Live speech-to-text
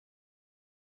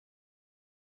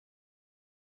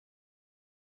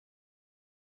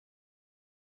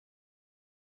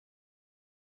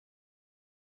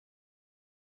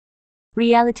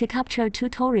Reality capture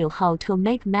tutorial how to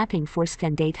make mapping for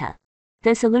scan data.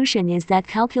 The solution is that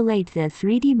calculate the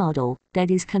 3D model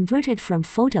that is converted from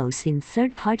photos in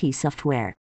third-party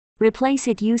software. Replace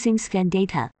it using scan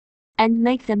data and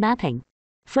make the mapping.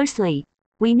 Firstly,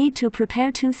 we need to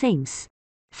prepare two things: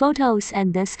 photos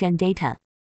and the scan data.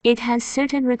 It has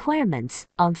certain requirements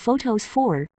on photos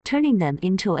for turning them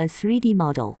into a 3D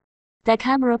model. The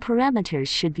camera parameters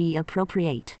should be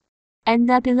appropriate, and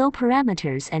the below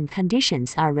parameters and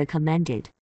conditions are recommended.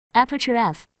 Aperture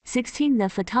f/16. The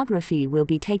photography will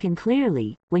be taken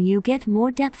clearly when you get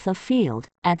more depth of field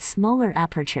at smaller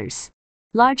apertures.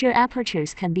 Larger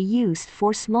apertures can be used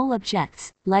for small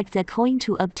objects, like the coin,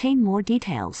 to obtain more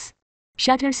details.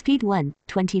 Shutter speed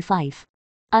 1/25.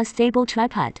 A stable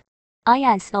tripod.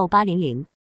 ISO 800.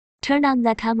 Turn on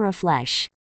the camera flash.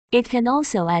 It can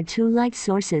also add two light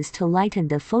sources to lighten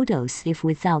the photos if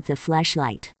without the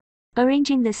flashlight.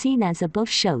 Arranging the scene as above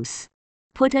shows.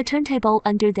 Put a turntable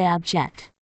under the object.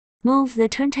 Move the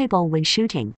turntable when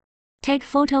shooting. Take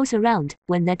photos around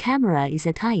when the camera is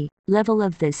at eye level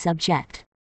of the subject,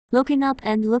 looking up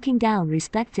and looking down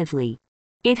respectively.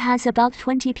 It has about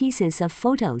 20 pieces of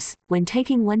photos when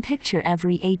taking one picture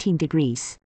every 18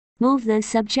 degrees. Move the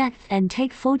subject and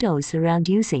take photos around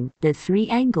using the three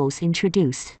angles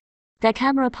introduced. The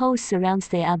camera pose surrounds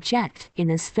the object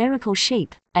in a spherical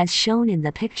shape, as shown in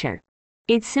the picture.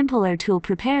 It's simpler to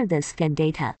prepare the scan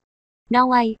data.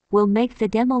 Now I will make the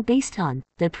demo based on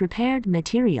the prepared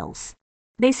materials.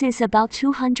 This is about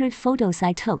 200 photos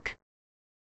I took.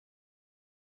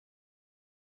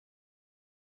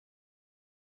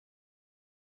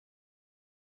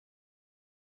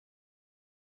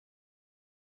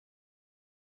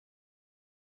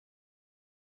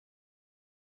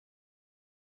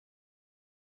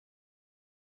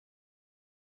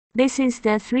 This is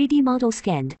the 3D model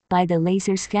scanned by the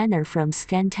laser scanner from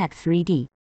SCANTECH 3D.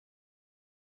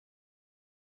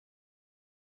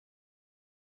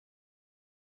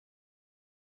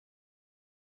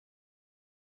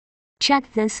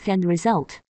 Check the scanned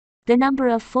result. The number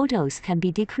of photos can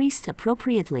be decreased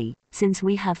appropriately, since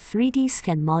we have 3D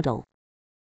scan model.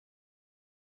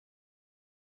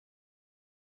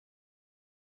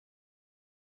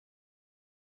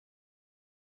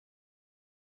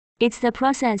 It's the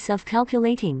process of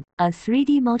calculating a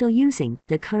 3D model using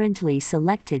the currently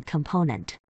selected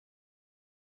component.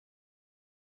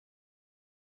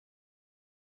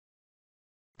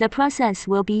 The process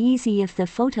will be easy if the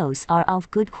photos are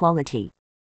of good quality.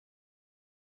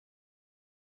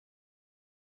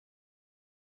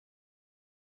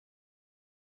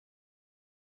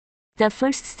 The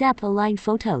first step: align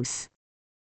photos.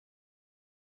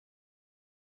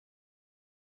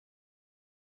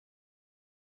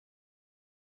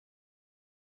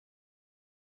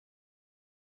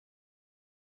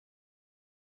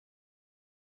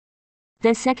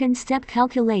 The second step: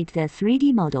 calculate the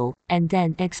 3D model and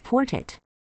then export it.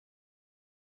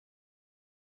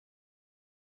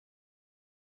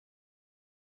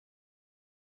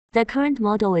 The current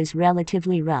model is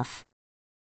relatively rough.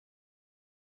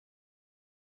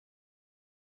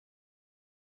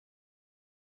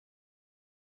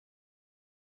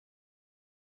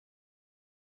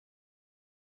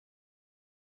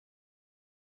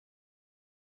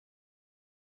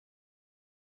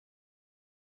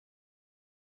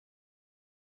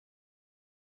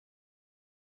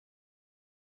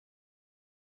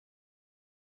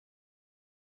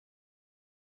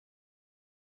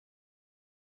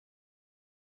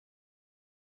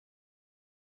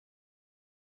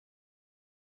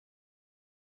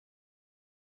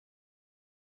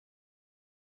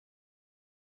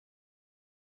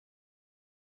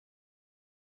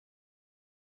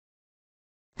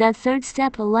 The third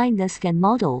step: align the scan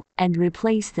model and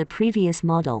replace the previous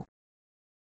model.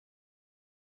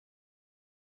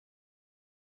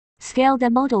 Scale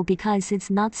the model because it's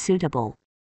not suitable.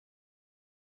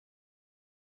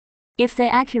 If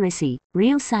the accuracy,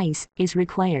 real size, is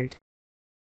required,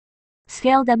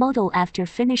 scale the model after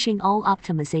finishing all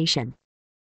optimization.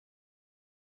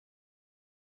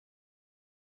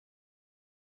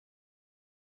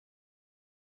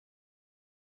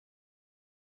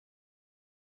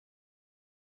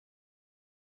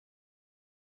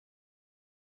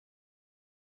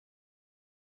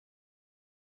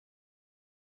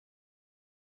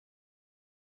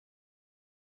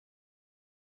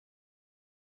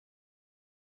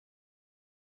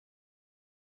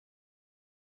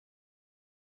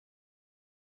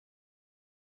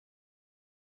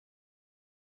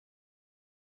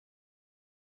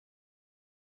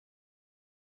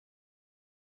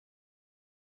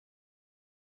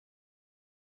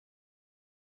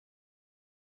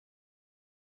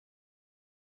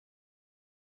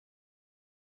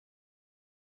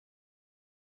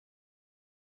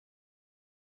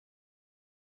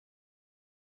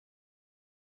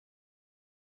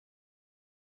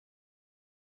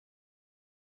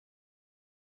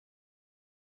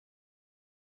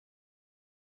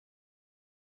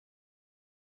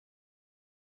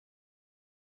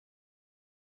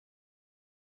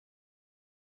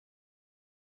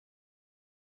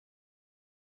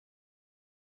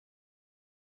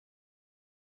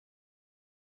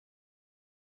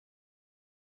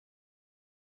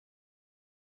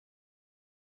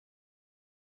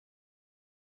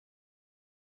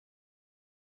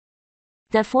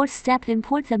 The fourth step,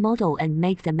 import the model and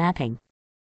make the mapping.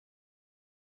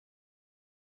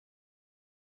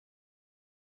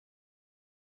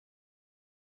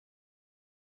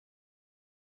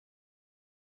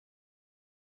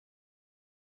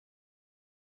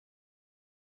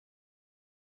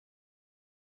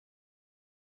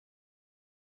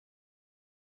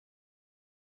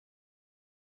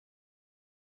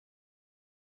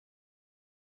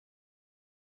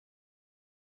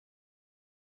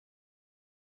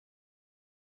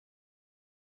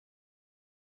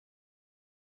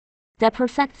 The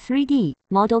perfect 3D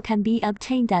model can be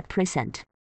obtained at present.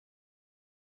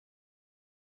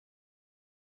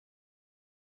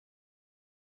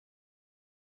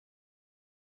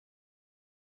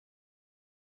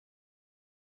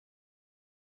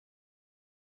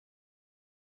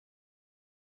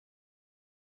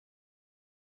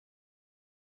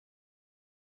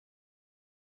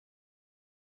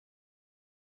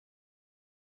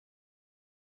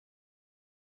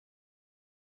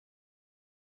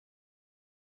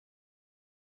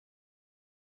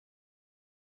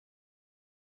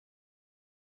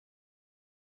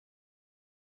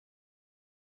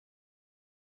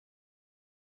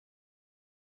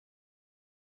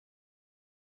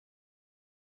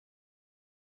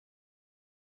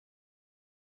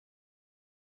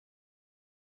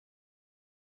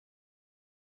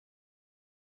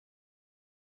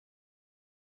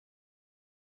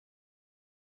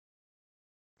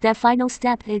 The final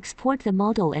step, export the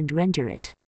model and render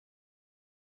it.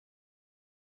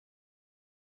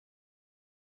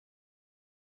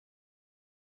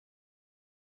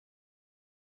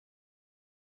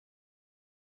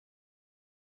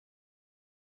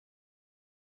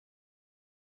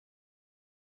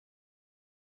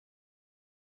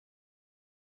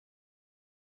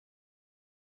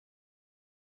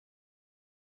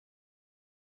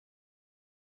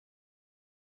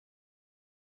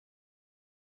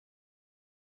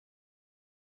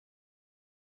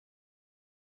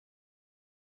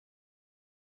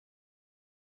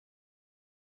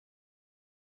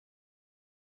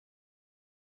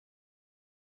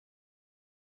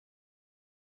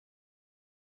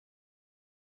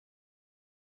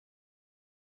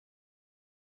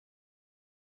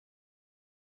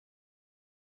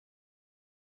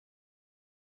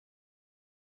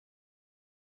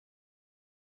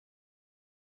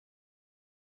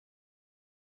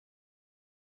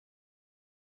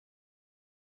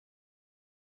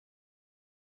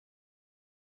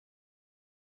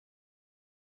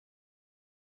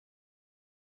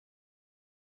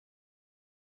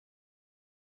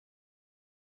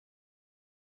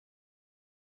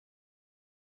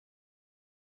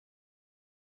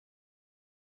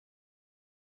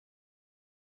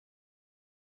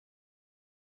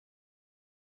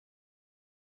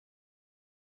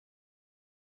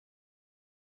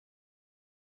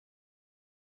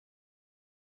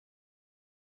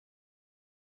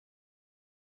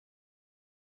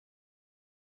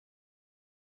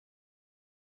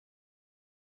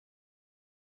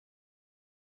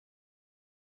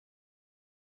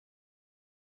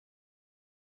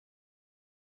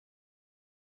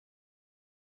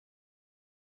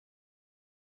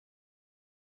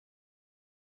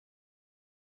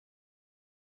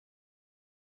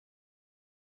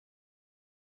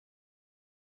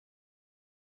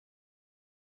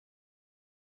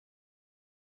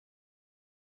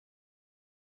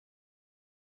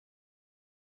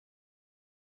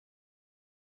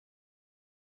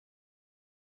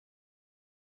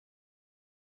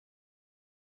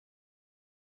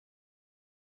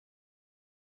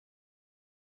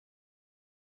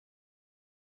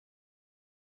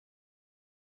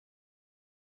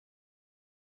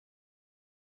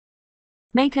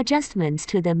 Make adjustments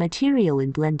to the material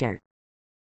in Blender.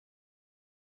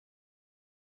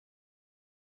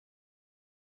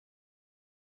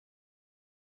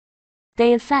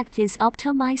 The effect is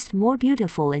optimized, more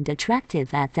beautiful and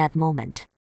attractive at that moment.